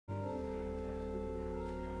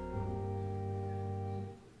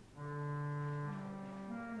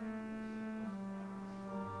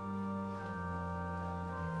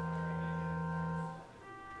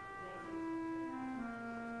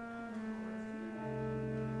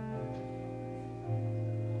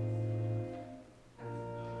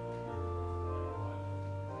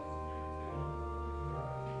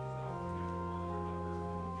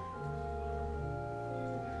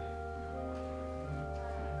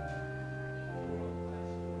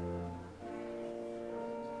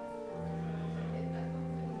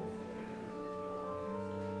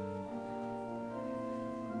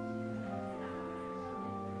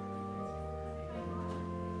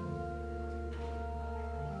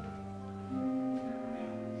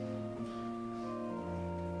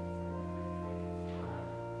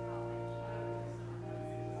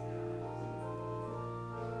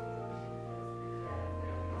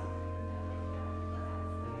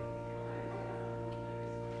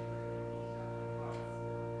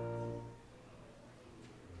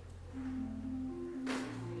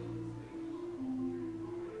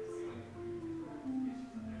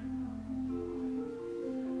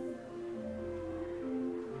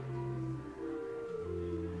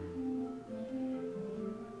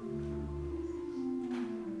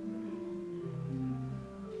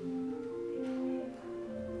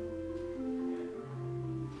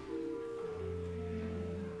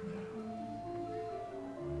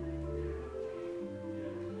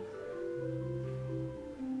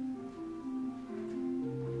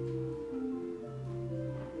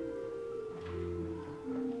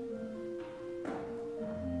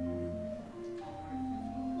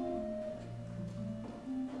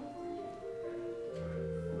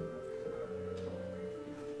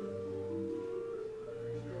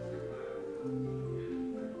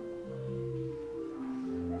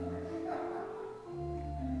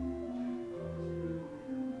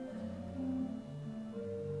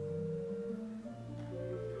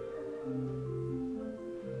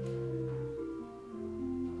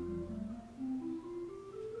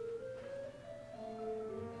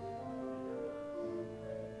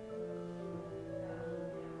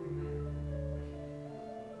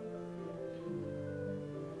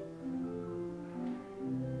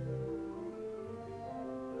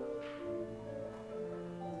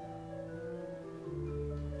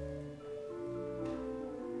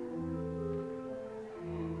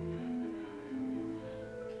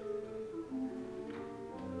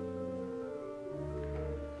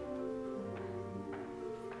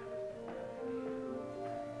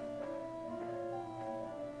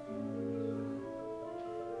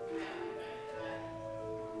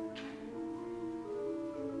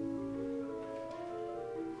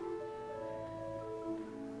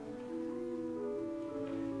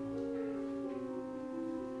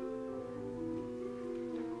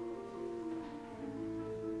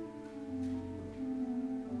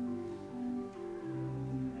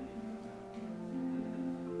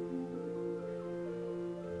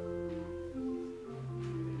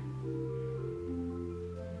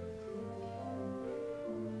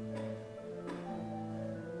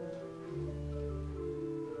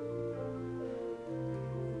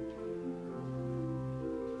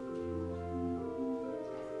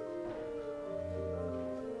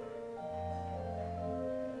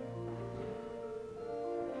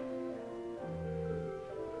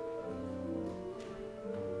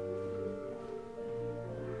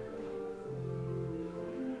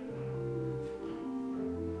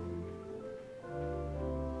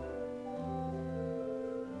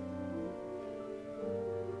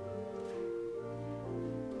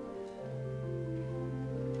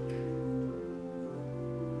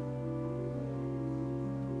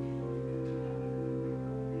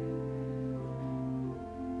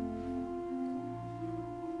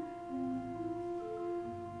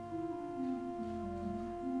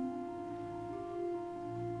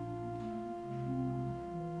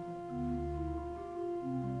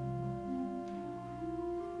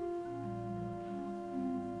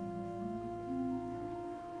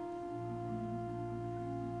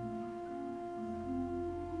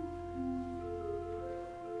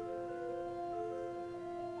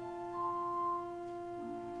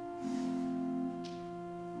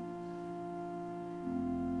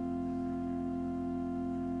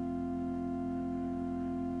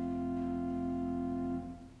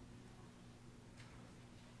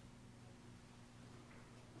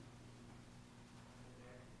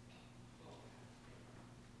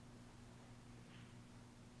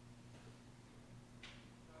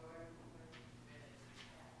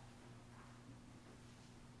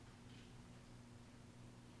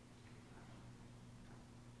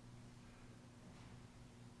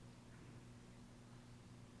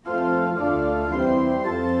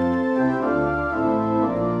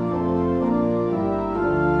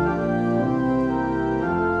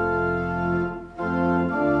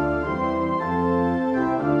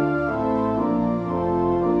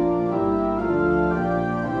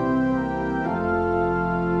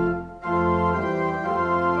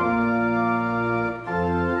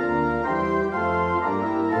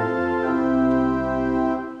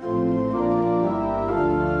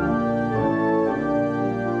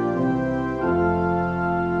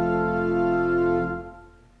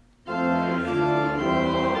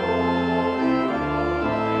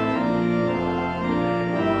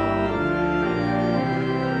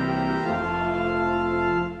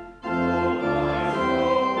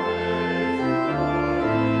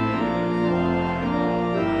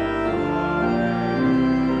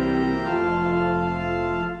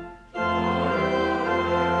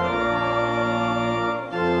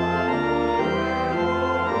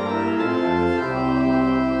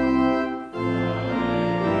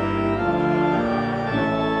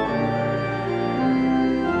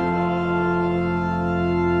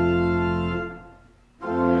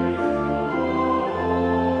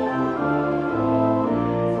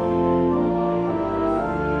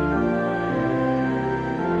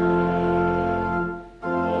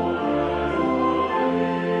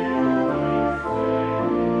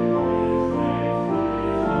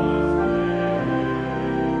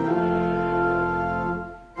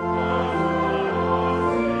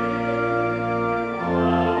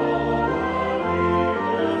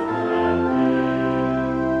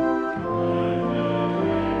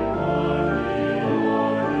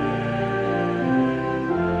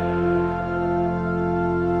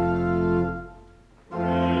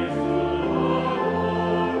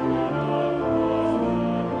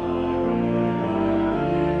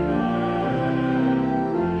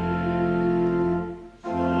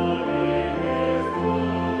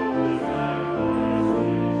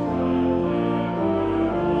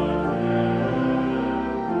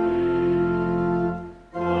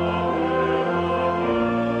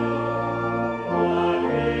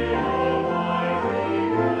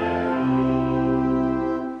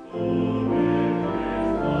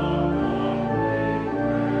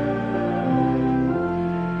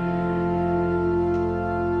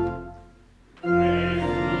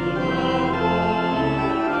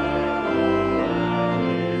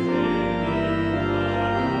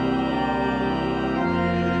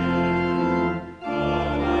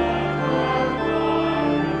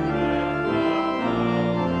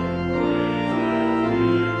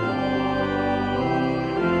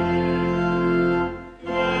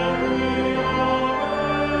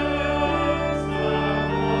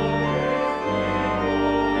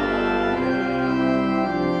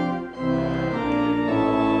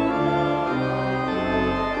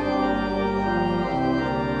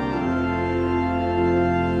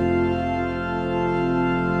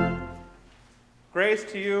Grace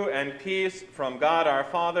to you and peace from God our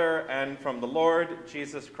Father and from the Lord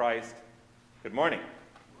Jesus Christ. Good morning.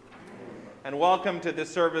 And welcome to this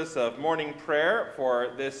service of morning prayer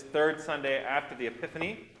for this third Sunday after the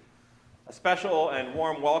Epiphany. A special and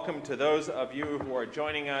warm welcome to those of you who are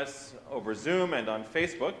joining us over Zoom and on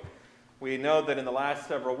Facebook. We know that in the last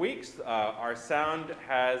several weeks, our sound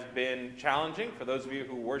has been challenging for those of you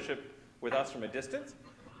who worship with us from a distance.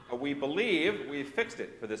 We believe we've fixed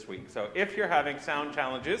it for this week. So if you're having sound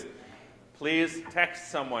challenges, please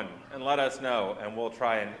text someone and let us know, and we'll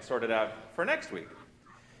try and sort it out for next week.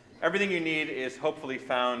 Everything you need is hopefully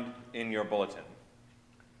found in your bulletin.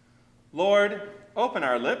 Lord, open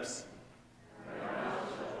our lips.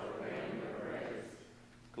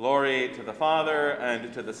 Glory to the Father,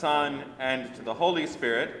 and to the Son, and to the Holy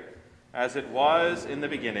Spirit, as it was in the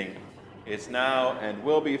beginning, is now, and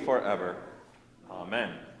will be forever.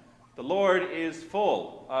 Amen. The Lord is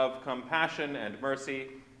full of compassion and mercy.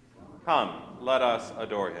 Come, let us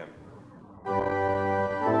adore him.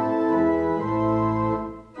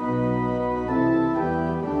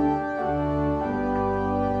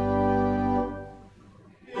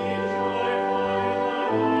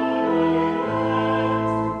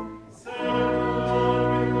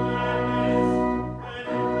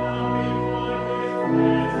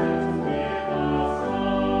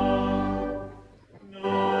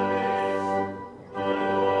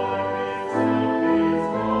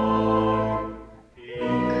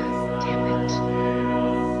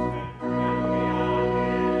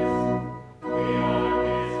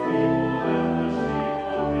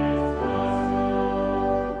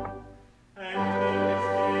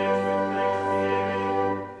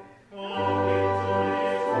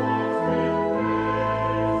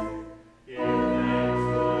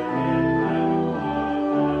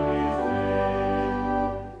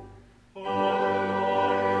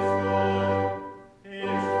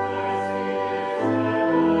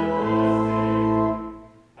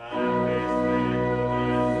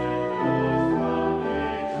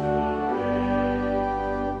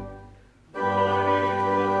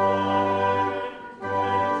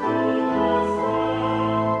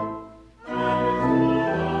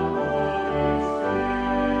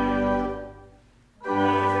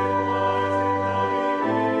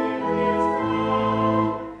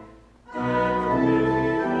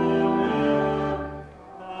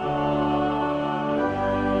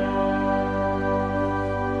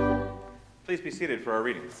 Please be seated for our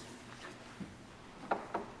readings.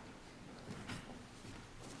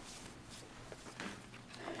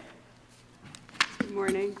 Good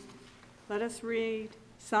morning. Let us read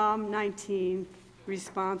Psalm 19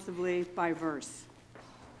 responsively by verse.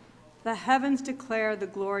 The heavens declare the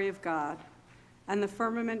glory of God, and the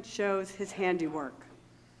firmament shows his handiwork.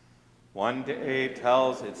 One day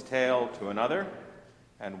tells its tale to another,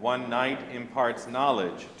 and one night imparts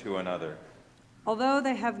knowledge to another. Although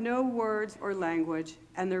they have no words or language,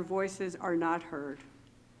 and their voices are not heard.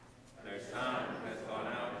 Their sound has gone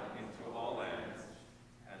out into all lands,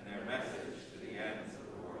 and their message to the ends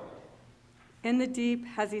of the world. In the deep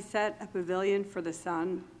has he set a pavilion for the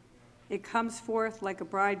sun. It comes forth like a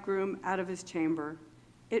bridegroom out of his chamber.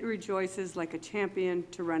 It rejoices like a champion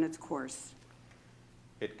to run its course.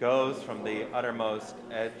 It goes from the uttermost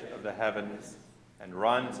edge of the heavens and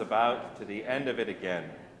runs about to the end of it again.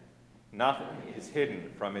 Nothing is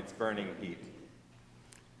hidden from its burning heat.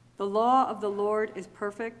 The law of the Lord is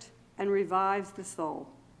perfect and revives the soul.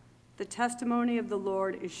 The testimony of the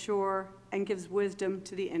Lord is sure and gives wisdom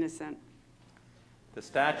to the innocent. The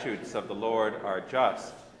statutes of the Lord are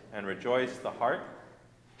just and rejoice the heart.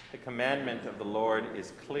 The commandment of the Lord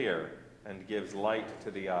is clear and gives light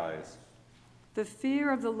to the eyes. The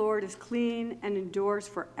fear of the Lord is clean and endures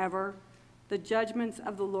forever. The judgments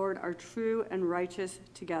of the Lord are true and righteous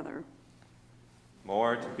together.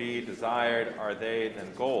 More to be desired are they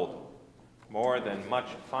than gold, more than much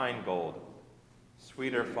fine gold,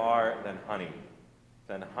 sweeter far than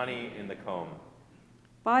honey in the comb.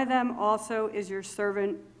 By them also is your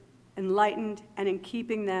servant enlightened, and in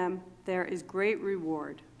keeping them there is great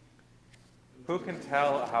reward. Who can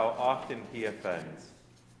tell how often he offends?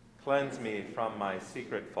 Cleanse me from my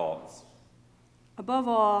secret faults. Above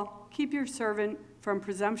all, keep your servant from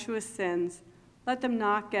presumptuous sins. Let them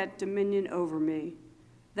not get dominion over me.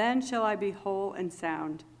 Then shall I be whole and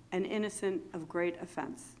sound, and innocent of great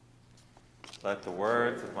offense. Let the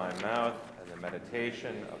words of my mouth and the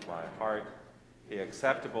meditation of my heart be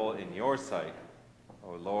acceptable in your sight,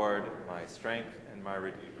 O Lord, my strength and my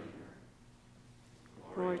Redeemer.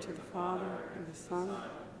 Glory to the Father, and the Son,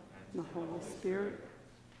 and the Holy Spirit,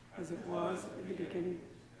 as it was in the beginning,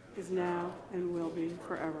 is now, and will be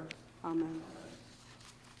forever. Amen.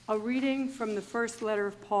 A reading from the first letter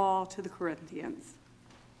of Paul to the Corinthians.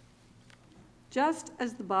 Just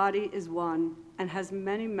as the body is one and has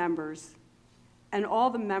many members, and all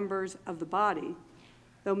the members of the body,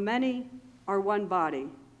 though many, are one body,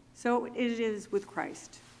 so it is with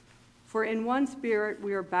Christ. For in one Spirit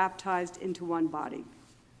we are baptized into one body,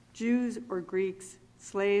 Jews or Greeks,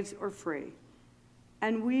 slaves or free,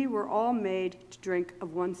 and we were all made to drink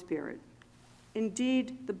of one Spirit.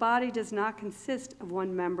 Indeed, the body does not consist of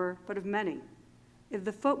one member, but of many. If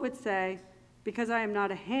the foot would say, "Because I am not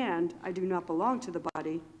a hand, I do not belong to the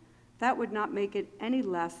body," that would not make it any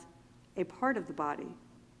less a part of the body.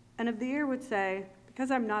 And if the ear would say, "Because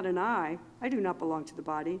I'm not an eye, I do not belong to the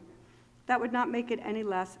body," that would not make it any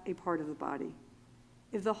less a part of the body.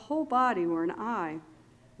 If the whole body were an eye,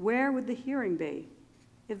 where would the hearing be?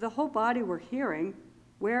 If the whole body were hearing,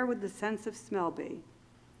 where would the sense of smell be?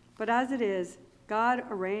 But as it is, God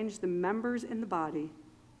arranged the members in the body,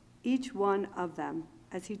 each one of them,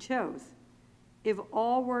 as he chose. If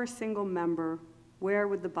all were a single member, where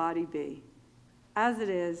would the body be? As it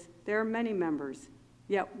is, there are many members,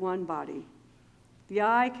 yet one body. The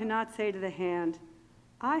eye cannot say to the hand,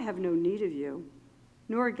 "I have no need of you,"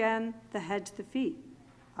 nor again the head to the feet,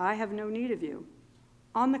 "I have no need of you."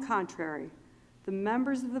 On the contrary, the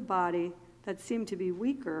members of the body that seem to be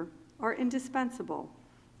weaker are indispensable,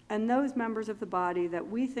 and those members of the body that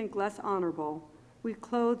we think less honorable we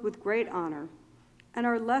clothe with great honor, and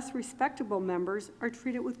our less respectable members are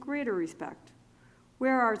treated with greater respect,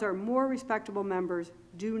 whereas our more respectable members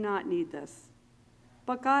do not need this.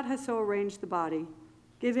 But God has so arranged the body,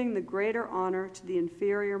 giving the greater honor to the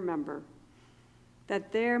inferior member,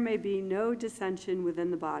 that there may be no dissension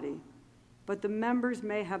within the body, but the members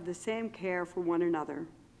may have the same care for one another.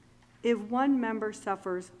 If one member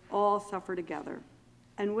suffers, all suffer together,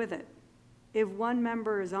 and with it. If one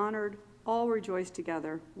member is honored, all rejoice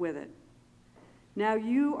together with it. Now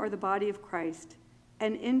you are the body of Christ,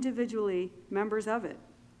 and individually members of it.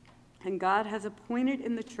 And God has appointed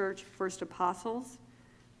in the church first apostles,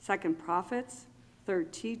 second prophets,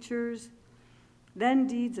 third teachers, then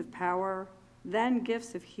deeds of power, then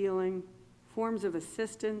gifts of healing, forms of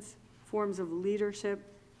assistance, forms of leadership,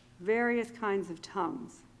 various kinds of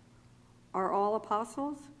tongues. Are all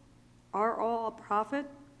apostles? Are all a prophet?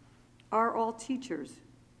 Are all teachers?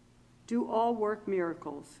 Do all work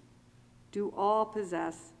miracles? Do all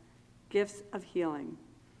possess gifts of healing?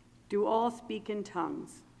 Do all speak in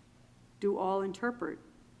tongues? Do all interpret?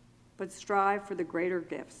 But strive for the greater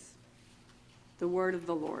gifts. The word of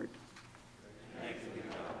the Lord. Thanks be to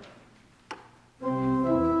God.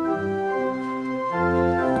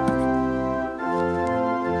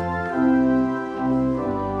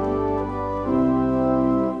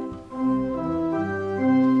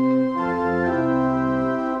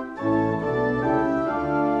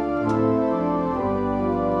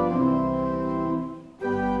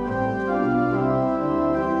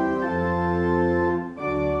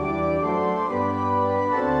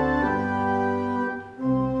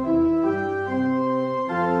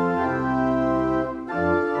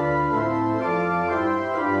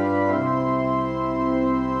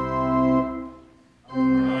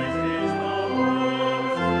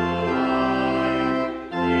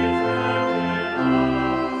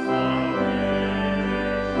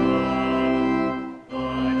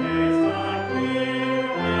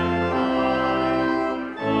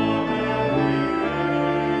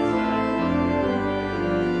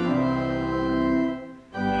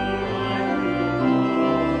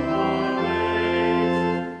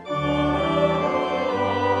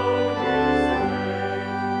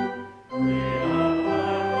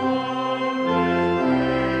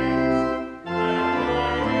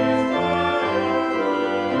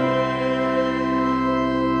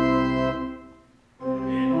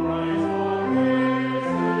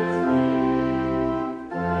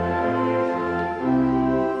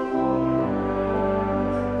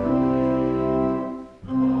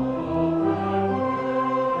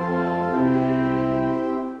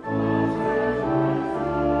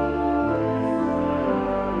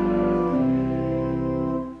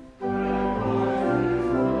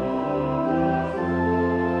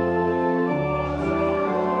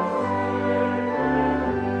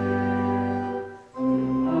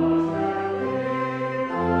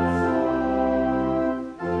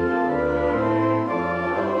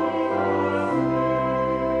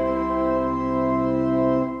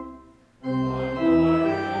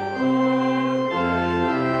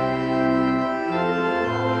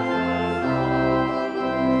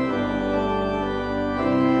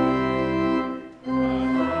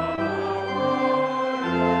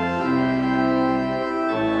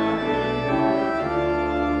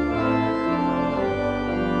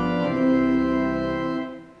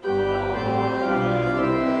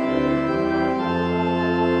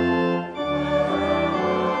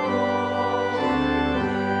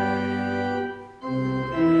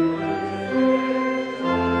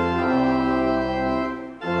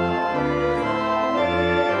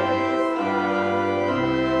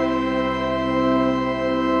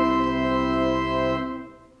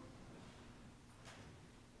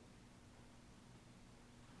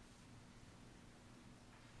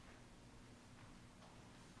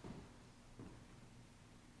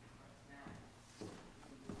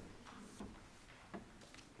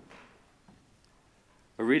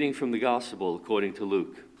 reading from the Gospel according to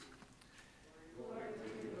Luke.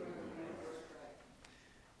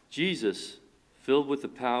 Jesus, filled with the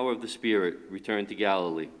power of the Spirit, returned to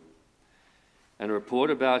Galilee, and a report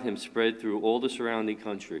about him spread through all the surrounding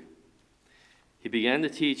country. He began to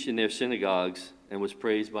teach in their synagogues and was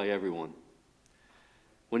praised by everyone.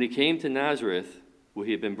 When he came to Nazareth, where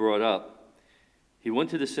he had been brought up, he went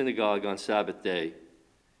to the synagogue on Sabbath day,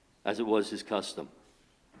 as it was his custom.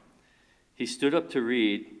 He stood up to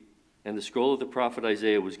read, and the scroll of the prophet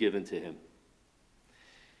Isaiah was given to him.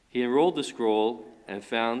 He unrolled the scroll and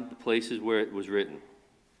found the places where it was written,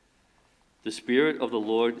 "The Spirit of the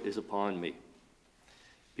Lord is upon me,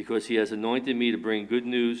 because he has anointed me to bring good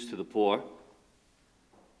news to the poor.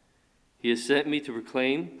 He has sent me to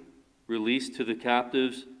proclaim release to the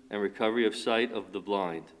captives and recovery of sight of the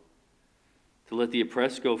blind, to let the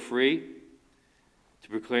oppressed go free, to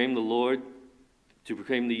proclaim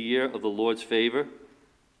the year of the Lord's favor."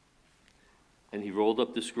 And he rolled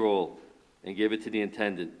up the scroll and gave it to the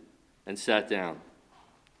attendant and sat down.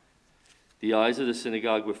 The eyes of the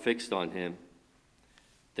synagogue were fixed on him.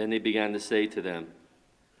 Then they began to say to them,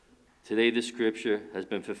 "Today this scripture has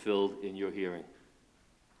been fulfilled in your hearing."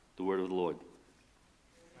 The word of the Lord.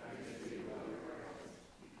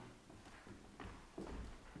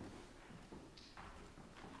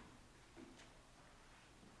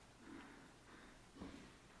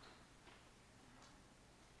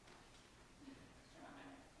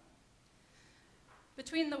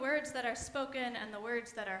 Between the words that are spoken and the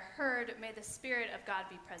words that are heard, may the Spirit of God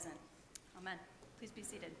be present. Amen. Please be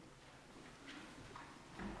seated.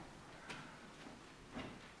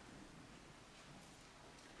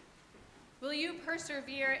 Will you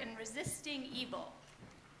persevere in resisting evil?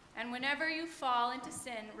 And whenever you fall into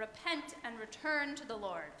sin, repent and return to the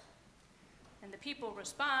Lord. And the people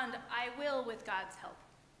respond, "I will with God's help."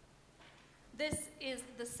 This is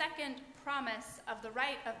the second promise of the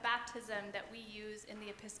rite of baptism that we use in the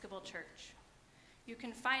Episcopal Church. You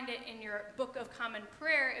can find it in your Book of Common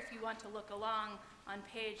Prayer if you want to look along on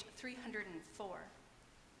page 304.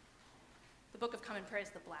 The Book of Common Prayer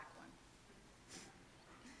is the black one.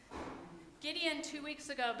 Gideon 2 weeks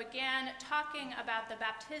ago began talking about the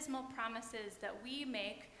baptismal promises that we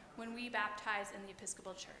make when we baptize in the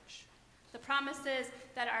Episcopal Church. The promises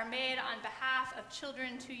that are made on behalf of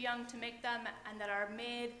children too young to make them, and that are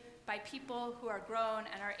made by people who are grown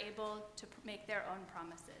and are able to make their own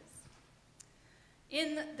promises.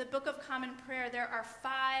 In the Book of Common Prayer, there are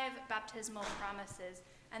 5 baptismal promises,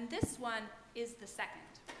 and this one is the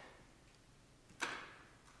second.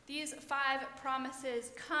 These 5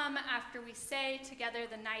 promises come after we say together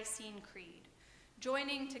the Nicene Creed,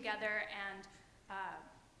 joining together and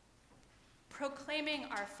proclaiming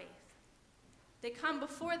our faith. They come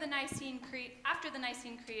before the Nicene Creed, after the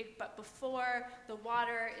Nicene Creed, but before the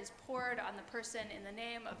water is poured on the person in the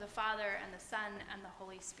name of the Father and the Son and the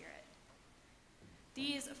Holy Spirit.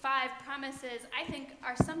 These 5 promises, I think,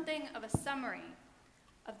 are something of a summary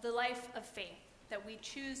of the life of faith that we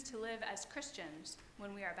choose to live as Christians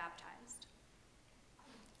when we are baptized.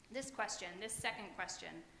 This second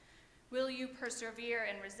question, will you persevere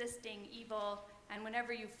in resisting evil, and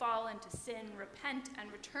whenever you fall into sin, repent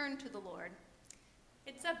and return to the Lord?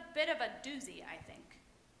 It's a bit of a doozy, I think.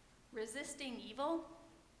 Resisting evil?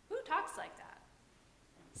 Who talks like that?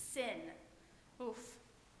 Sin. Oof.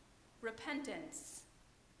 Repentance.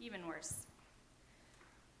 Even worse.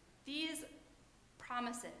 These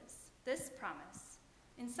promises, this promise,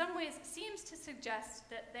 in some ways seems to suggest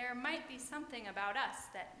that there might be something about us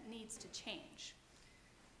that needs to change.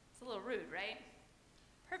 It's a little rude, right?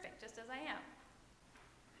 Perfect, just as I am.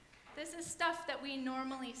 This is stuff that we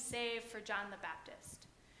normally save for John the Baptist,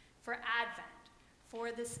 for Advent,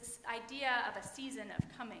 for this idea of a season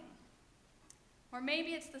of coming. Or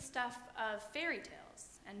maybe it's the stuff of fairy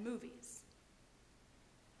tales and movies.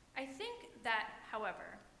 I think that,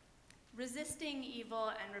 however, resisting evil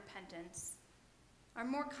and repentance are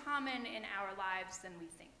more common in our lives than we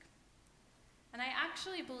think. And I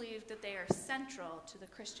actually believe that they are central to the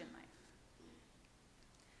Christian life.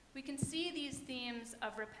 We can see these themes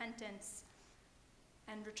of repentance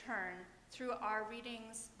and return through our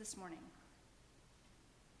readings this morning.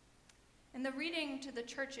 In the reading to the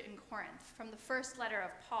church in Corinth from the first letter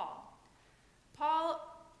of Paul, Paul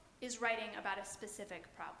is writing about a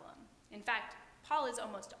specific problem. In fact, Paul is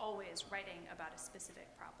almost always writing about a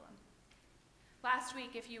specific problem. Last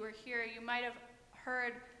week, if you were here, you might have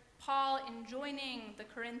heard Paul enjoining the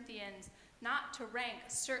Corinthians not to rank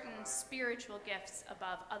certain spiritual gifts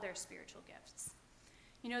above other spiritual gifts.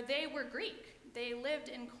 You know, they were Greek. They lived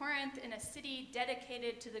in Corinth in a city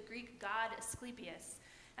dedicated to the Greek god Asclepius.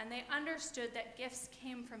 and they understood that gifts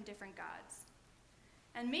came from different gods.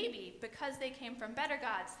 And maybe because they came from better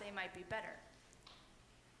gods, they might be better.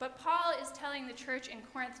 But Paul is telling the church in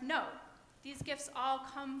Corinth, no, these gifts all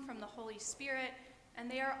come from the Holy Spirit, and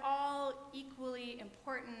they are all equally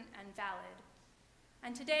important and valid.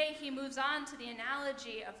 And today he moves on to the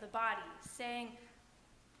analogy of the body, saying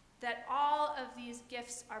that all of these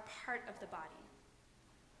gifts are part of the body.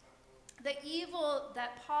 The evil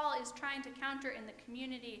that Paul is trying to counter in the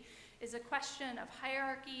community is a question of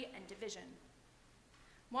hierarchy and division,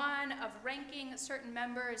 one of ranking certain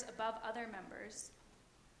members above other members.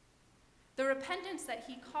 The repentance that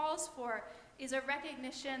he calls for is a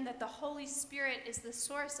recognition that the Holy Spirit is the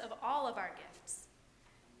source of all of our gifts,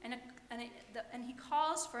 and he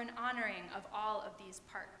calls for an honoring of all of these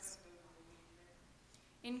parts.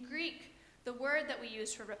 In Greek, the word that we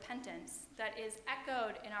use for repentance, that is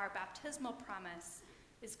echoed in our baptismal promise,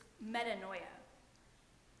 is metanoia.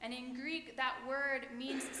 And in Greek, that word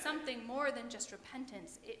means something more than just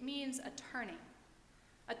repentance. It means a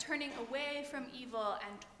turning away from evil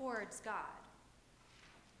and towards God.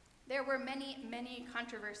 There were many, many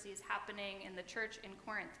controversies happening in the church in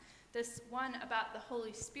Corinth. This one about the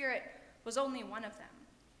Holy Spirit was only one of them.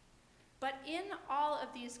 But in all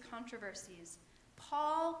of these controversies,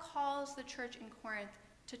 Paul calls the church in Corinth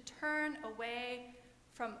to turn away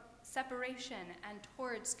from separation and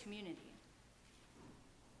towards community.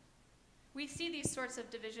 We see these sorts of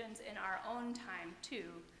divisions in our own time too.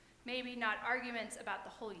 Maybe not arguments about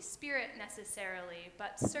the Holy Spirit necessarily,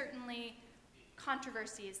 but certainly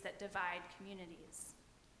controversies that divide communities.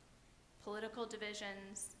 Political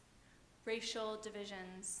divisions, racial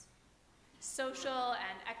divisions, social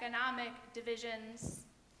and economic divisions,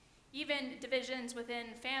 even divisions within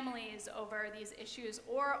families over these issues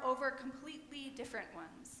or over completely different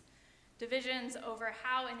ones. Divisions over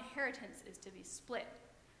how inheritance is to be split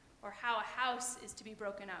or how a house is to be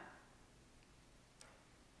broken up.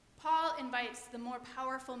 Paul invites the more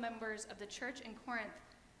powerful members of the church in Corinth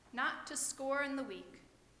not to scorn the weak,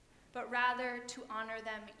 but rather to honor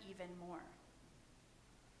them even more.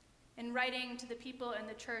 In writing to the people in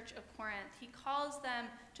the church of Corinth, he calls them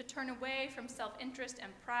to turn away from self-interest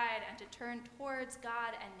and pride and to turn towards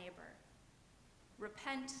God and neighbor.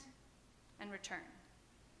 Repent and return.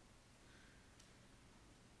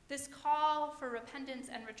 This call for repentance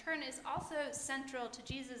and return is also central to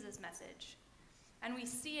Jesus' message, and we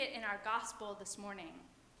see it in our gospel this morning.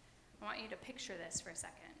 I want you to picture this for a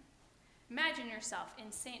second. Imagine yourself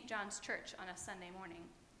in St. John's Church on a Sunday morning.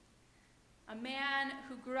 A man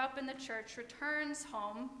who grew up in the church returns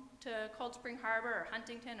home to Cold Spring Harbor or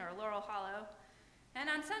Huntington or Laurel Hollow, and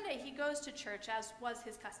on Sunday he goes to church as was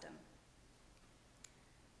his custom.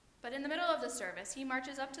 But in the middle of the service, he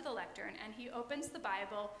marches up to the lectern and he opens the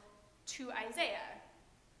Bible to Isaiah.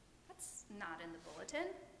 That's not in the bulletin.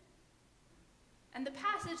 And the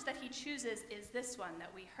passage that he chooses is this one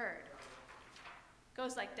that we heard. It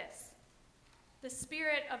goes like this. The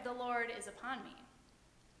Spirit of the Lord is upon me,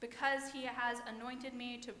 because he has anointed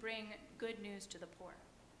me to bring good news to the poor.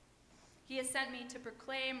 He has sent me to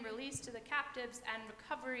proclaim release to the captives and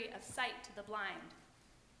recovery of sight to the blind,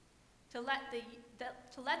 to let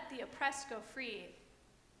the oppressed go free,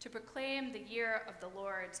 to proclaim the year of the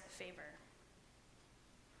Lord's favor.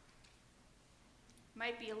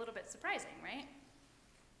 Might be a little bit surprising, right?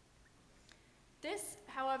 This,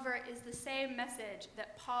 however, is the same message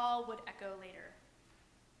that Paul would echo later.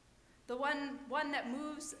 The one that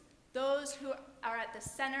moves those who are at the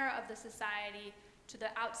center of the society to the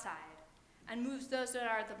outside and moves those that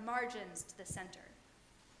are at the margins to the center.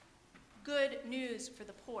 Good news for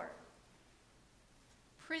the poor.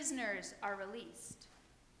 Prisoners are released.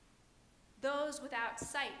 Those without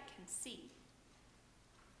sight can see.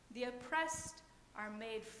 The oppressed are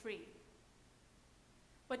made free.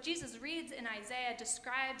 What Jesus reads in Isaiah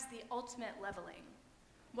describes the ultimate leveling,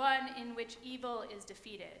 one in which evil is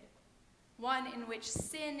defeated, one in which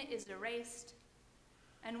sin is erased,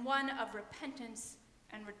 and one of repentance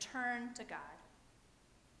and return to God.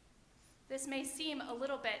 This may seem a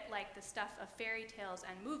little bit like the stuff of fairy tales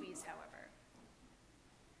and movies, however.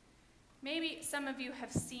 Maybe some of you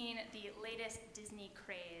have seen the latest Disney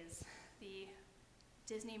craze, the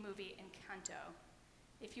Disney movie Encanto.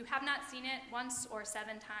 If you have not seen it once or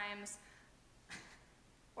 7 times,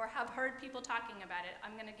 or have heard people talking about it,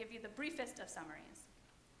 I'm going to give you the briefest of summaries.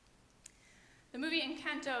 The movie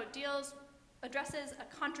Encanto addresses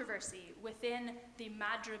a controversy within the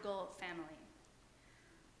Madrigal family.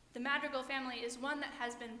 The Madrigal family is one that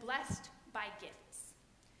has been blessed by gifts.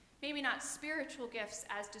 Maybe not spiritual gifts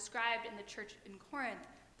as described in the church in Corinth,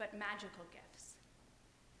 but magical gifts.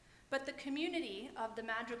 But the community of the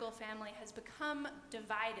Madrigal family has become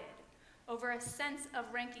divided over a sense of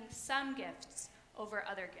ranking some gifts over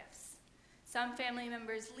other gifts. Some family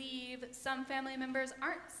members leave, some family members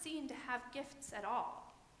aren't seen to have gifts at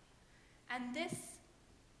all. And this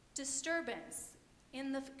disturbance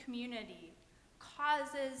in the community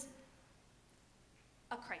causes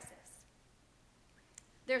a crisis.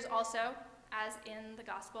 There's also, as in the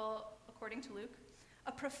Gospel according to Luke,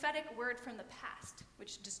 a prophetic word from the past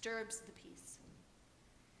which disturbs the peace.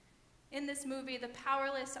 In this movie, the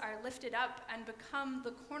powerless are lifted up and become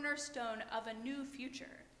the cornerstone of a new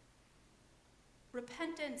future.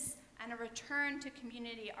 Repentance and a return to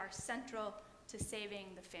community are central to saving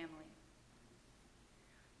the family.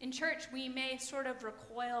 In church, we may sort of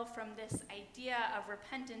recoil from this idea of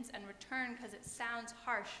repentance and return because it sounds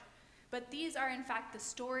harsh, but these are in fact the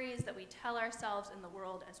stories that we tell ourselves in the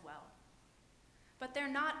world as well. But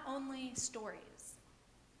they're not only stories.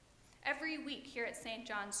 Every week here at St.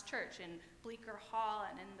 John's Church in Bleecker Hall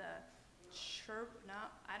and in the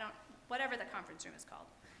whatever the conference room is called,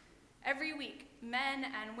 every week men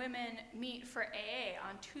and women meet for AA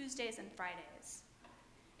on Tuesdays and Fridays.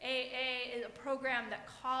 AA is a program that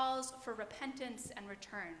calls for repentance and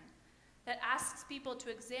return, that asks people to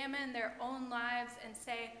examine their own lives and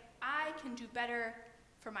say, I can do better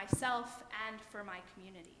for myself and for my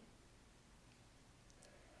community.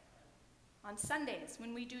 On Sundays,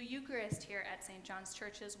 when we do Eucharist here at St. John's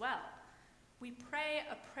Church as well, we pray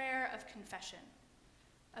a prayer of confession,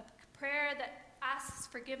 a prayer that asks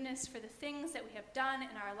forgiveness for the things that we have done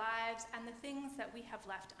in our lives and the things that we have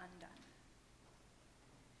left undone.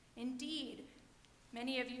 Indeed,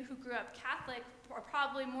 many of you who grew up Catholic are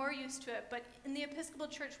probably more used to it, but in the Episcopal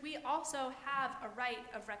Church, we also have a rite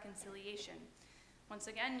of reconciliation. Once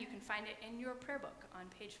again, you can find it in your prayer book on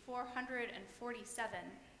page 447.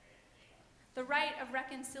 The rite of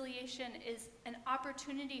reconciliation is an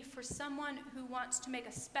opportunity for someone who wants to make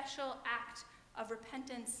a special act of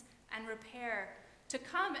repentance and repair to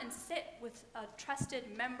come and sit with a trusted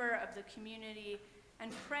member of the community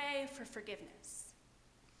and pray for forgiveness.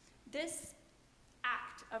 This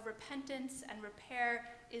act of repentance and repair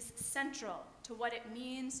is central to what it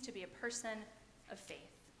means to be a person of faith.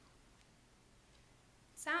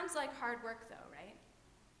 Sounds like hard work though, right?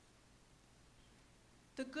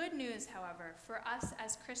 The good news, however, for us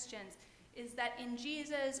as Christians is that in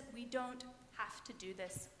Jesus, we don't have to do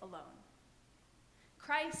this alone.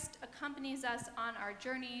 Christ accompanies us on our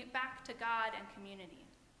journey back to God and community.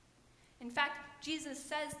 In fact, Jesus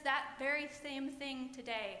says that very same thing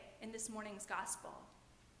today in this morning's gospel.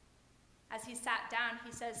 As he sat down,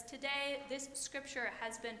 he says, "Today this scripture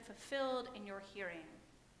has been fulfilled in your hearing."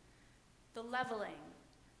 The leveling,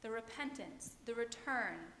 the repentance, the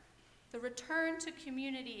return to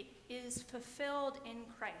community is fulfilled in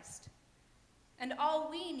Christ. And all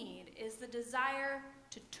we need is the desire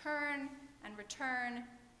to turn and return,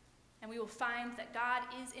 and we will find that God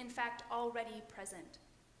is in fact already present.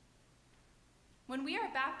 When we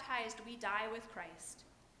are baptized, we die with Christ,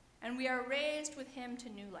 and we are raised with him to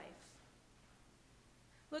new life.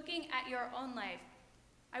 Looking at your own life,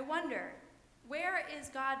 I wonder, where is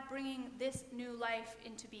God bringing this new life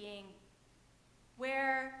into being?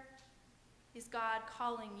 Where is God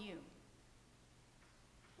calling you?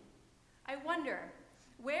 I wonder,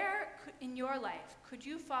 where in your life could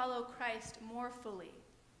you follow Christ more fully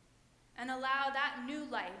and allow that new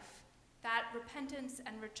life, that repentance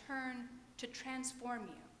and return to transform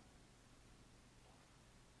you?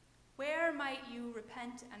 Where might you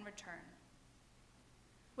repent and return?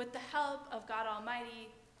 With the help of God Almighty,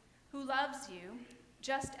 who loves you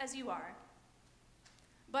just as you are,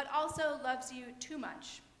 but also loves you too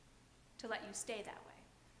much to let you stay that way.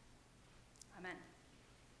 Amen.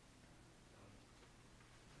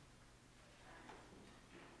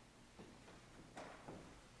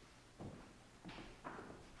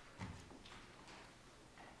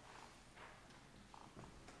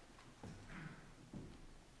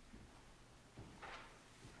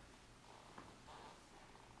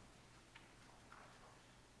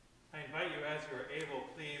 I invite you, as you are able,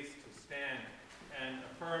 please, to stand and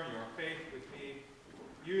affirm your faith with me,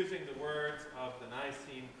 using the words of the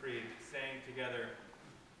Nicene Creed, saying together,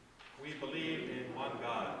 "We believe in one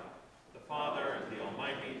God, the Father, the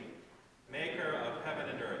Almighty, maker of heaven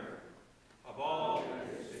and earth, of all that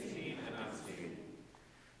is seen and unseen.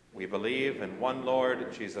 We believe in one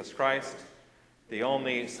Lord Jesus Christ, the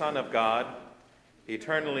only Son of God,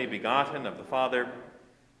 eternally begotten of the Father,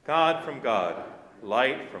 God from God,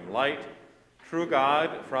 light from light, true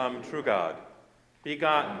God from true God,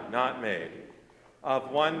 begotten, not made,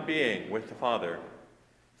 of one being with the Father.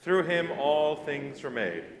 Through him all things were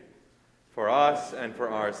made. For us and for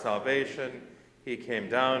our salvation, he came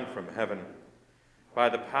down from heaven. By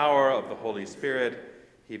the power of the Holy Spirit,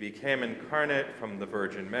 he became incarnate from the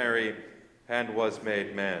Virgin Mary and was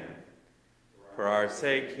made man. For our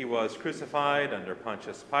sake, he was crucified under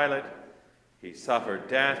Pontius Pilate. He suffered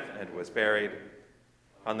death and was buried.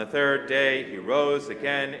 On the third day, he rose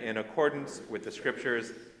again in accordance with the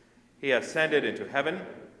Scriptures. He ascended into heaven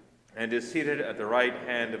and is seated at the right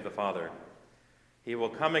hand of the Father. He will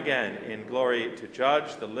come again in glory to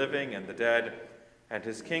judge the living and the dead, and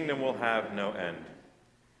his kingdom will have no end.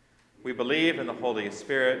 We believe in the Holy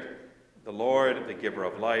Spirit, the Lord, the giver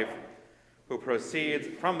of life, who proceeds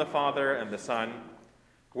from the Father and the Son.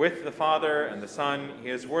 With the Father and the Son,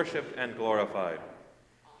 he is worshipped and glorified.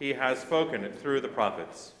 He has spoken through the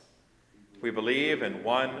prophets. We believe in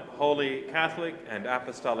one holy, Catholic, and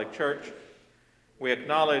Apostolic Church. We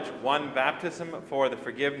acknowledge one baptism for the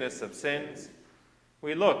forgiveness of sins.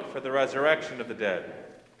 We look for the resurrection of the dead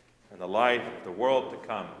and the life of the world to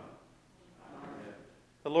come. Amen.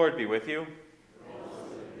 The Lord be with you.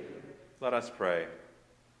 Let us pray.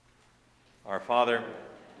 Our Father,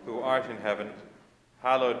 who art in heaven,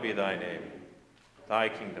 hallowed be thy name. Thy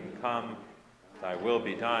kingdom come, thy will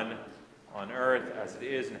be done, on earth as it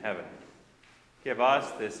is in heaven. Give us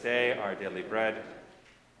this day our daily bread,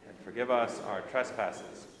 and forgive us our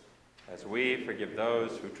trespasses, as we forgive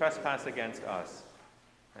those who trespass against us.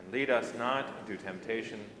 And lead us not into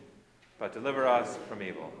temptation, but deliver us from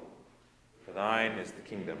evil. For thine is the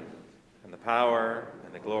kingdom, and the power,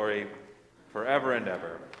 and the glory, forever and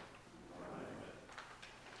ever.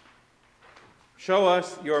 Show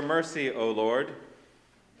us your mercy, O Lord.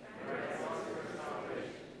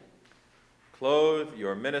 Clothe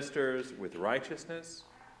your ministers with righteousness.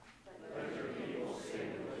 Let your people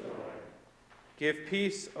sing with joy. Give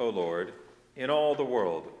peace, O Lord, in all the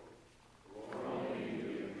world.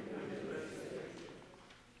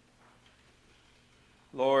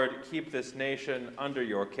 Lord, keep this nation under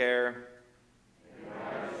your care.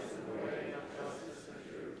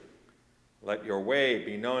 Let your way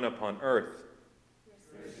be known upon earth.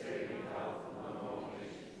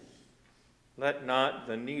 Let not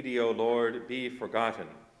the needy, O Lord, be forgotten.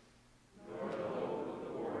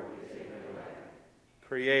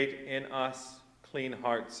 Create in us clean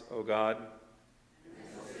hearts, O God.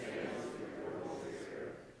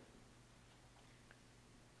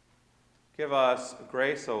 Give us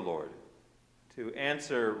grace, O Lord, to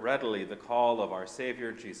answer readily the call of our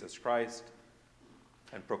Savior Jesus Christ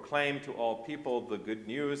and proclaim to all people the good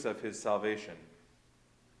news of his salvation,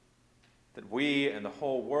 that we and the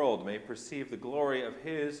whole world may perceive the glory of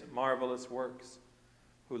his marvelous works,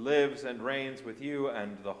 who lives and reigns with you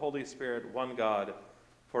and the Holy Spirit, one God,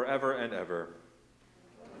 forever and ever.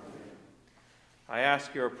 Amen. I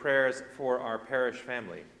ask your prayers for our parish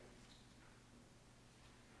family.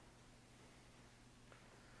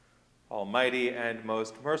 Almighty and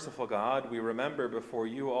most merciful God, we remember before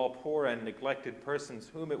you all poor and neglected persons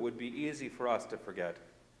whom it would be easy for us to forget.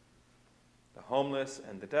 The homeless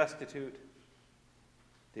and the destitute,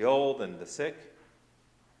 the old and the sick,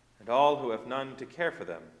 and all who have none to care for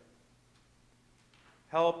them.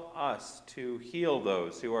 Help us to heal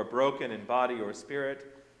those who are broken in body or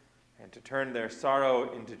spirit, and to turn their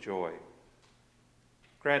sorrow into joy.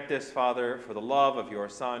 Grant this, Father, for the love of your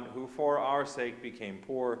Son, who for our sake became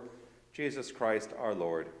poor, Jesus Christ our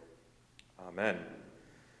Lord. Amen.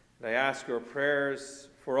 And I ask your prayers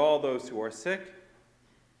for all those who are sick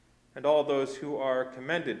and all those who are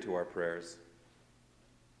commended to our prayers.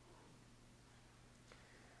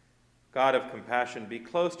 God of compassion, be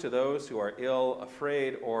close to those who are ill,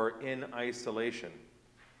 afraid, or in isolation,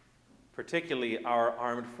 particularly our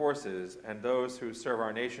armed forces and those who serve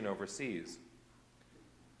our nation overseas.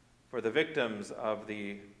 For the victims of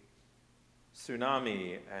the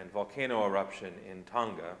tsunami and volcano eruption in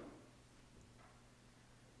Tonga,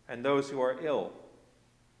 and those who are ill,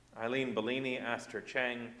 Eileen Bellini, Aster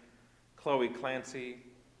Chang, Chloe Clancy,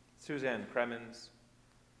 Suzanne Cremens,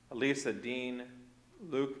 Elisa Dean,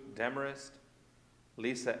 Luke Demarest,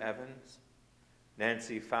 Lisa Evans,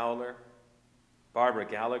 Nancy Fowler, Barbara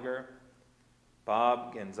Gallagher,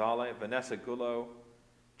 Bob Gonzalez, Vanessa Gullo,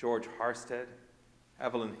 George Harsted,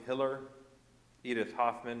 Evelyn Hiller, Edith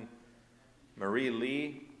Hoffman, Marie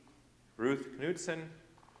Lee, Ruth Knudsen,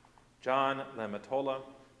 John Lamatola,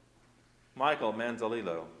 Michael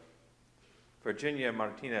Manzalillo, Virginia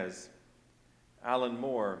Martinez, Alan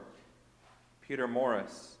Moore, Peter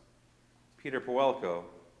Morris, Peter Puelko,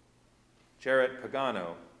 Jarrett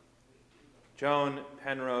Pagano, Joan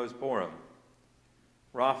Penrose Borum,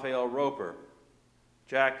 Raphael Roper,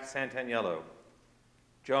 Jack Santaniello,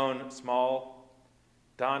 Joan Small,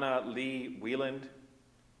 Donna Lee Wieland,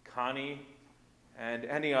 Connie, and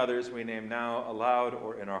any others we name now aloud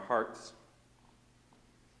or in our hearts.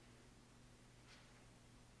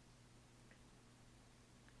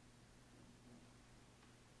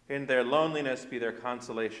 In their loneliness be their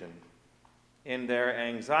consolation. In their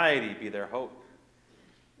anxiety be their hope.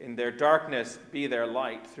 In their darkness be their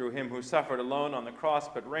light, through him who suffered alone on the cross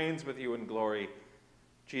but reigns with you in glory,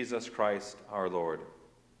 Jesus Christ our Lord.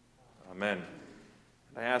 Amen.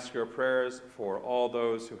 I ask your prayers for all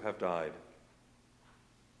those who have died.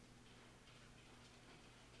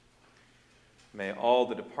 May all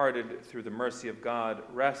the departed, through the mercy of God,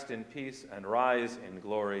 rest in peace and rise in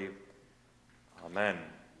glory. Amen.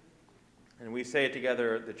 And we say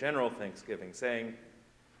together the general thanksgiving, saying,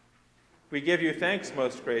 "We give you thanks,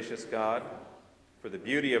 most gracious God, for the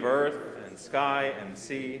beauty of earth and sky and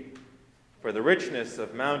sea, for the richness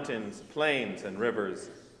of mountains, plains, and rivers,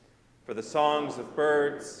 for the songs of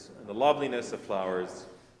birds and the loveliness of flowers.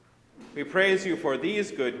 We praise you for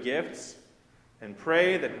these good gifts and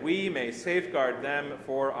pray that we may safeguard them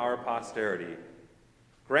for our posterity.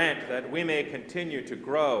 Grant that we may continue to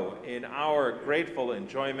grow in our grateful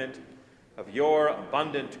enjoyment of your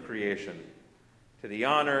abundant creation, to the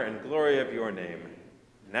honor and glory of your name,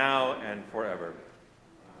 now and forever.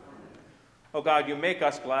 O God, you make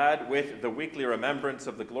us glad with the weekly remembrance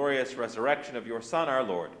of the glorious resurrection of your Son, our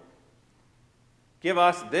Lord. Give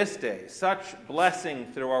us this day such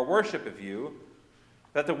blessing through our worship of you,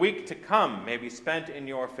 that the week to come may be spent in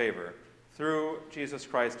your favor, through Jesus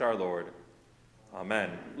Christ our Lord.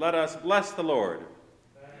 Amen. Let us bless the Lord.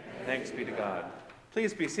 Thanks be to God.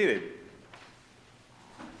 Please be seated.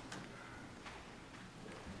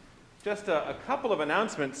 Just a couple of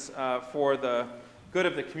announcements for the good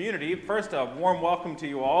of the community. First, a warm welcome to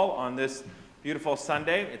you all on this beautiful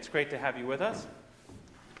Sunday. It's great to have you with us.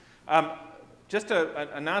 Just an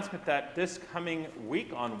announcement that this coming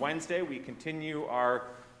week on Wednesday, we continue our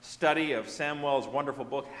study of Samuel's wonderful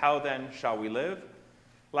book, How Then Shall We Live?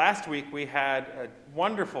 Last week, we had a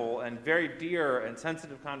wonderful and very dear and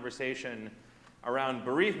sensitive conversation around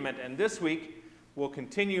bereavement, and this week, we'll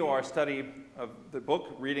continue our study of the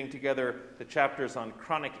book, reading together the chapters on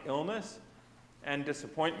chronic illness and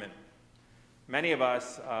disappointment. Many of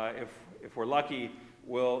us, if we're lucky,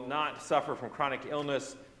 will not suffer from chronic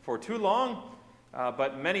illness for too long,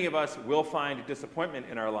 but many of us will find disappointment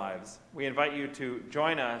in our lives. We invite you to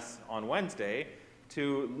join us on Wednesday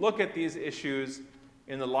to look at these issues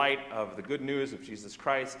in the light of the good news of Jesus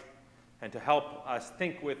Christ and to help us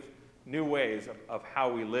think with new ways of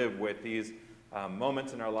how we live with these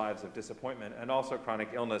moments in our lives of disappointment and also chronic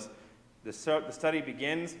illness. The study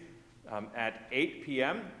begins at 8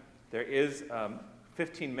 p.m. There is a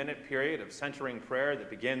 15-minute period of centering prayer that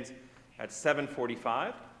begins at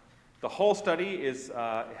 7:45. The whole study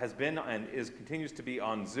has been and continues to be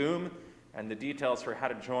on Zoom, and the details for how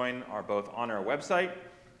to join are both on our website,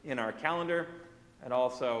 in our calendar, and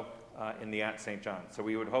also in the @St. John. So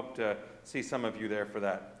we would hope to see some of you there for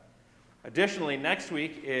that. Additionally, next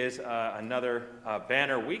week is another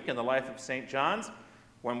banner week in the life of St. John's,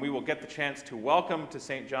 when we will get the chance to welcome to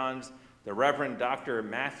St. John's the Reverend Dr.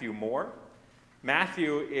 Matthew Moore.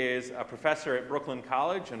 Matthew is a professor at Brooklyn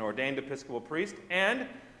College, an ordained Episcopal priest, and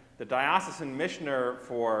the diocesan missioner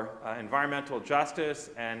for environmental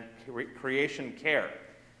justice and creation care.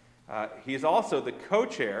 He's also the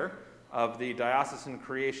co-chair of the diocesan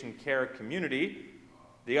creation care community,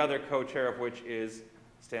 the other co-chair of which is,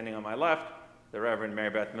 standing on my left, the Reverend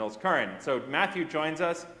Mary Beth Mills-Curran. So Matthew joins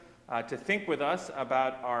us to think with us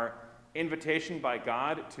about our invitation by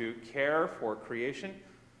God to care for creation.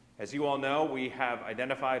 As you all know, we have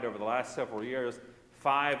identified over the last several years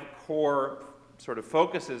 5 core sort of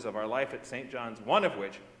focuses of our life at St. John's, one of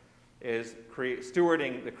which is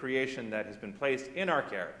stewarding the creation that has been placed in our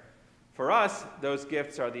care. For us, those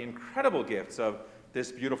gifts are the incredible gifts of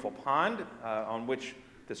this beautiful pond on which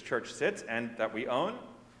this church sits and that we own,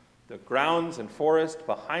 the grounds and forest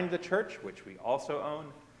behind the church, which we also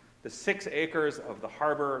own, the 6 acres of the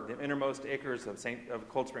harbor, the innermost acres of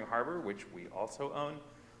Cold Spring Harbor, which we also own,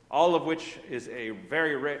 all of which is a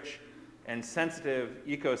very rich and sensitive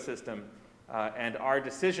ecosystem, and our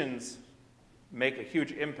decisions make a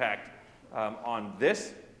huge impact on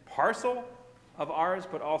this parcel of ours,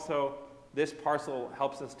 but also this parcel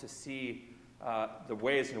helps us to see the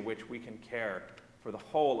ways in which we can care for the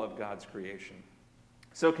whole of God's creation.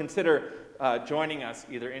 So consider joining us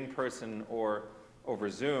either in person or over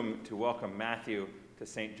Zoom to welcome Matthew to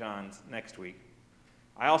St. John's next week.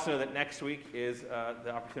 I also know that next week is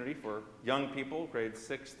the opportunity for young people, grades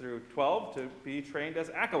 6 through 12, to be trained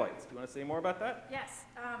as acolytes. Do you want to say more about that? Yes.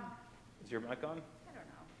 Is your mic on? I don't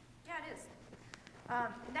know. Yeah, it is.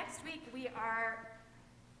 Next week, we are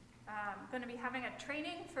going to be having a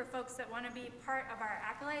training for folks that want to be part of our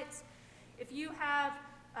acolytes. If you have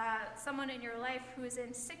someone in your life who is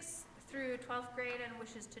in 6th through 12th grade and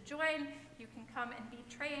wishes to join, you can come and be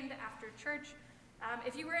trained after church.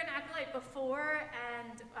 If you were an acolyte before,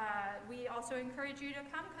 and we also encourage you to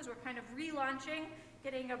come because we're kind of relaunching,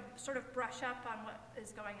 getting a sort of brush up on what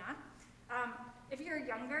is going on. If you're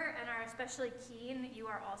younger and are especially keen, you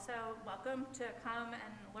are also welcome to come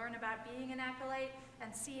and learn about being an acolyte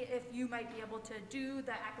and see if you might be able to do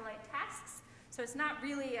the acolyte tasks. So it's not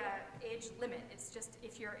really an age limit, it's just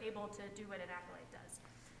if you're able to do what an acolyte does.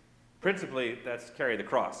 Principally, that's carry the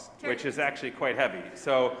cross, which is actually quite heavy.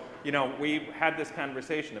 So, you know, we had this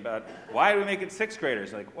conversation about why do we make it 6th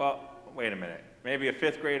graders? Like, well, wait a minute. Maybe a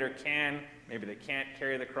 5th grader can, maybe they can't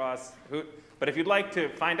carry the cross. But if you'd like to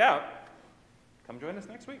find out, come join us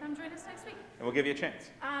next week. Come join us next week. And we'll give you a chance.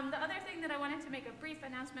 The other thing that I wanted to make a brief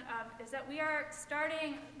announcement of is that we are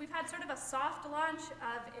starting, we've had sort of a soft launch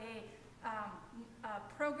of a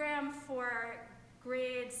program for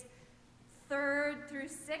grades 3rd through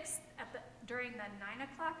 6th during the 9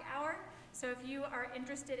 o'clock hour. So if you are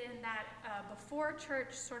interested in that before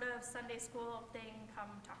church sort of Sunday school thing, come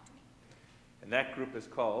talk to me. And that group is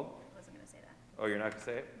called? I wasn't going to say that. Oh, you're not going to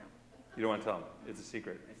say it? No. You don't want to tell them? It's a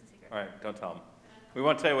secret. It's a secret. All right, don't tell them. We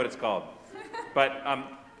won't tell you what it's called. But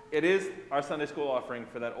it is our Sunday school offering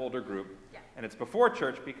for that older group. Yeah. And it's before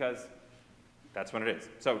church because that's when it is.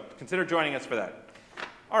 So consider joining us for that.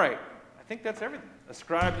 All right, I think that's everything.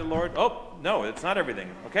 Ascribe to the Lord. Oh, no, it's not everything.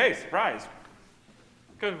 Okay, surprise.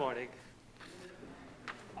 Good morning.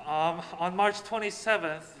 On March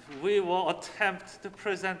 27th, we will attempt to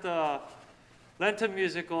present the Lenten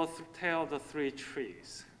musical Tale of the Three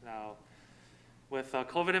Trees. Now, with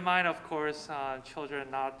COVID in mind, of course, children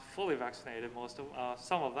not fully vaccinated,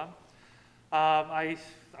 some of them. I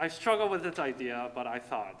struggled with this idea, but I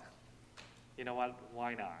thought, you know what,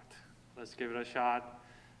 why not? Let's give it a shot,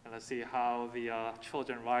 and let's see how the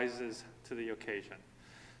children rises to the occasion.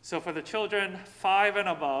 So for the children 5 and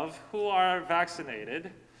above who are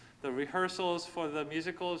vaccinated, the rehearsals for the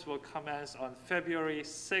musicals will commence on February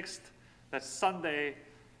 6th, that's Sunday,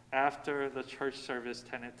 after the church service,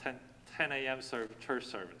 10 a.m. church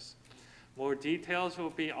service. More details will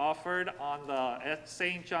be offered on the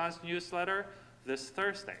St. John's newsletter this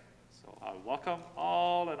Thursday. So I welcome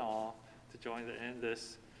all and all to join in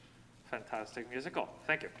this fantastic musical.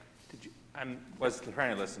 Thank you. Did you? I was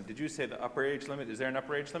trying to listen. Did you say the upper age limit? Is there an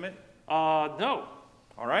upper age limit? No.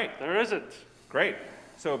 All right. There isn't. Great.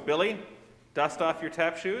 So, Billy, dust off your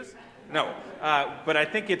tap shoes? No. But I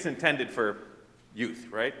think it's intended for youth,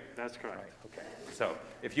 right? That's correct. Right. Okay. So,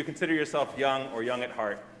 if you consider yourself young or young at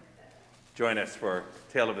heart, join us for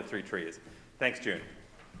Tale of the Three Trees. Thanks, June.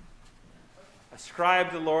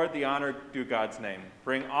 Ascribe to the Lord the honor due God's name.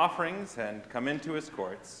 Bring offerings and come into his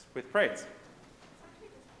courts with praise.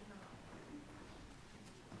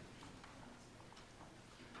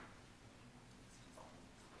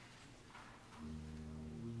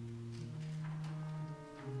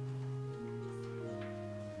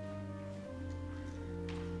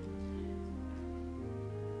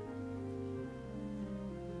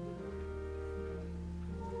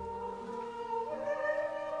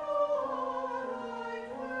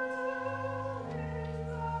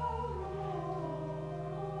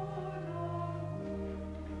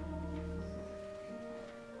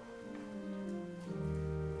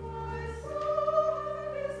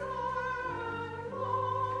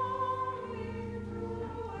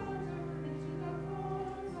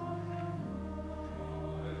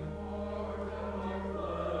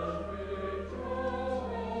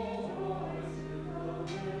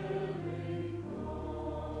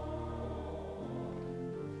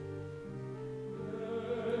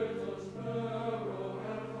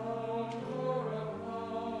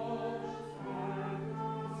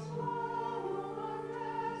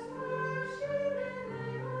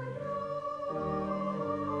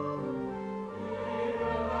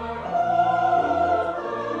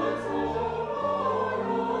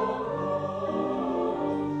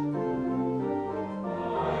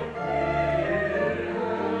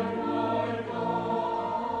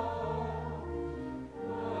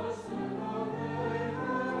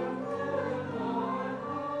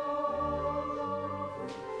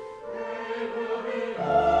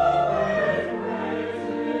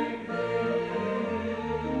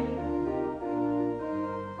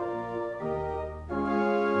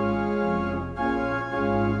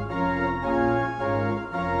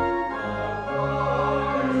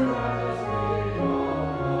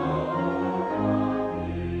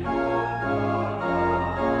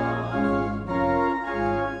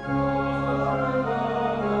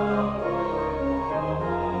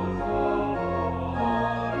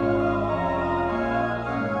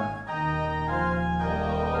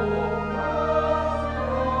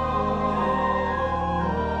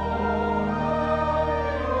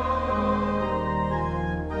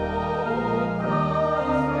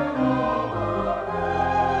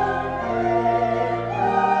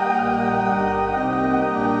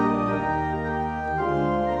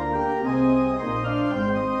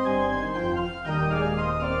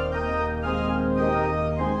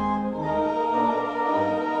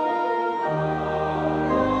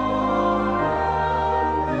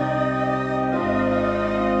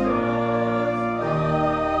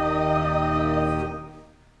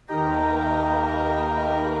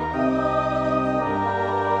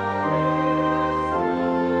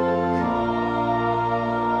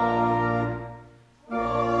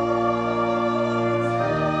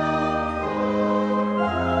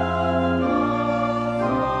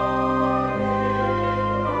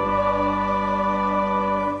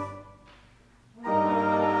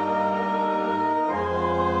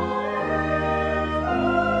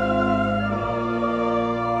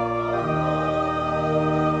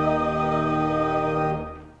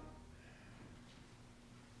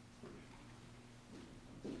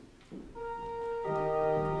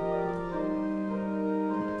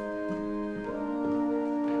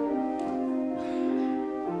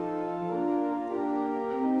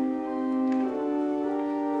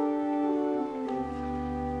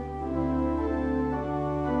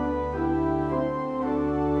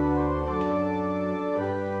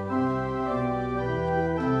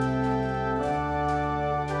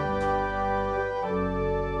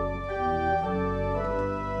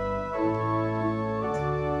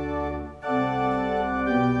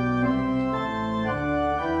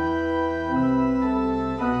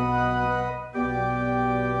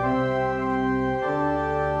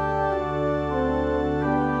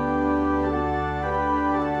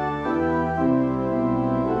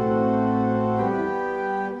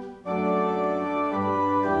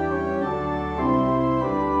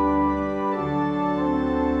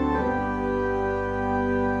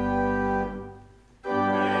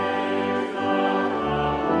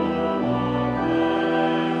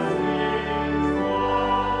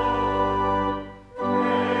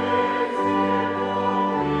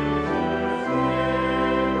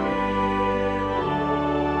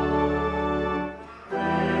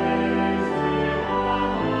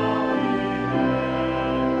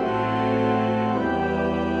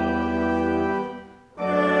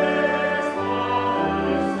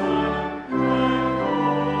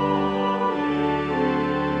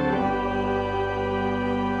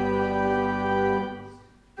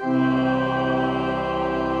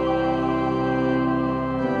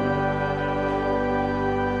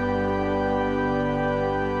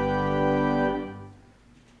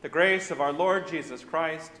 grace of our Lord Jesus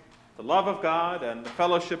Christ, the love of God, and the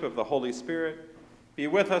fellowship of the Holy Spirit be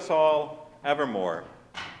with us all evermore.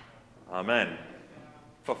 Amen.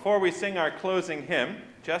 Before we sing our closing hymn,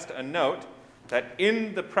 just a note that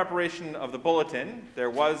in the preparation of the bulletin, there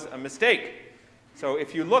was a mistake. So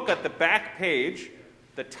if you look at the back page,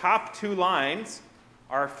 the top 2 lines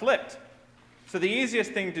are flipped. So the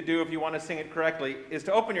easiest thing to do if you want to sing it correctly is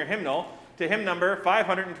to open your hymnal to hymn number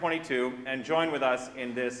 522 and join with us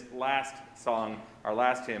in this last song, our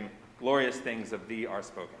last hymn, Glorious Things of Thee Are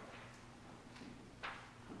Spoken.